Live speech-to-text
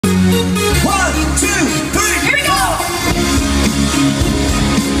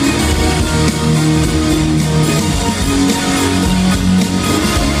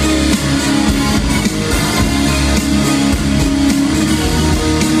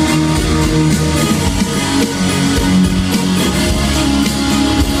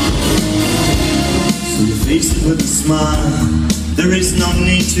smile. There is no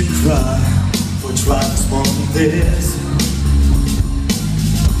need to cry for transforming this.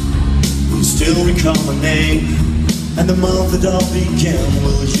 You still recall my name and the month that all began.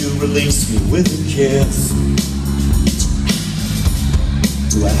 Will you release me with a kiss?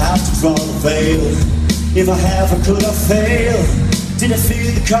 Do I have to draw the veil? If I have, or could I fail? Did I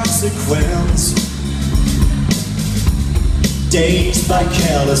feel the consequence? Dazed by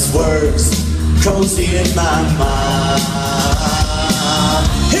careless words, cozy in my mind.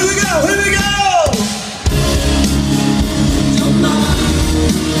 Here we go, here we go! Don't mind,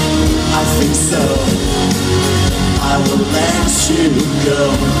 I think so. I will let you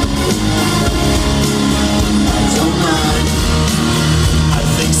go. I don't mind, I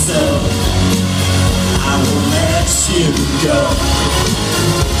think so. I will let you go.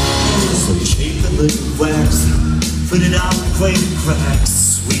 So you shape the little wax, put it out and play the cracks.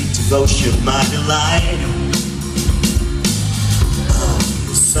 Sweet devotion, my delight. Oh,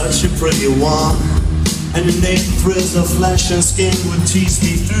 you're such a pretty one, and the naked thrills of flesh and skin would tease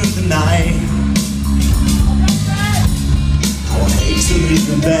me through the night. I would hate to leave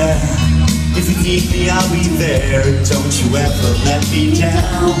you there. If you need me, I'll be there. Don't you ever let me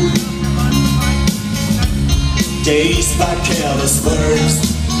down. Dazed by careless words,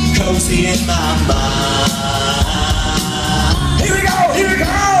 cozy in my mind. Here we go, here we go!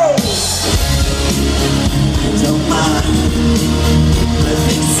 Don't mind, I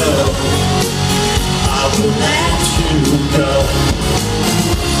think so. I will let you go.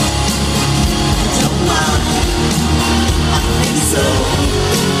 Don't mind, I think so.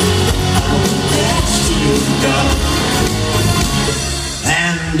 I will let you go.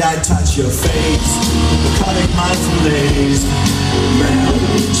 And I touch your face, narcotic mindful days,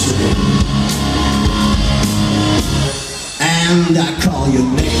 and I call your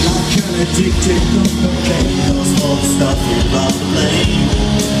name like an addicted to cocaine. Those old stuff you love to blame.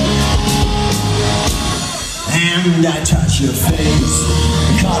 And I touch your face,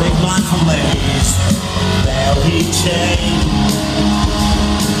 narcotic mindful days, belly chain.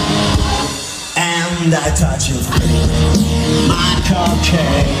 And I touch your face, my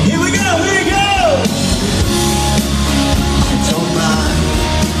cocaine. Here we go, here we go! I don't mind,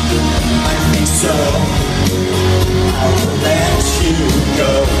 I think so. I will let you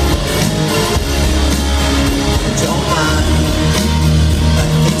go. I don't mind, I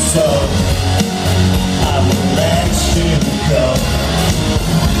think so. I will let you go.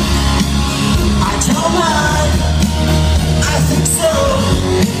 I don't mind, I think so.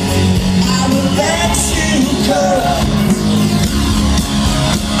 I will let you go.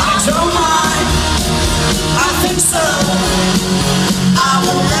 I don't mind, I think so. I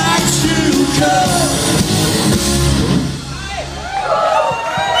will let you go.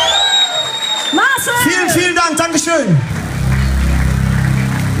 Vielen, vielen Dank, Dankeschön.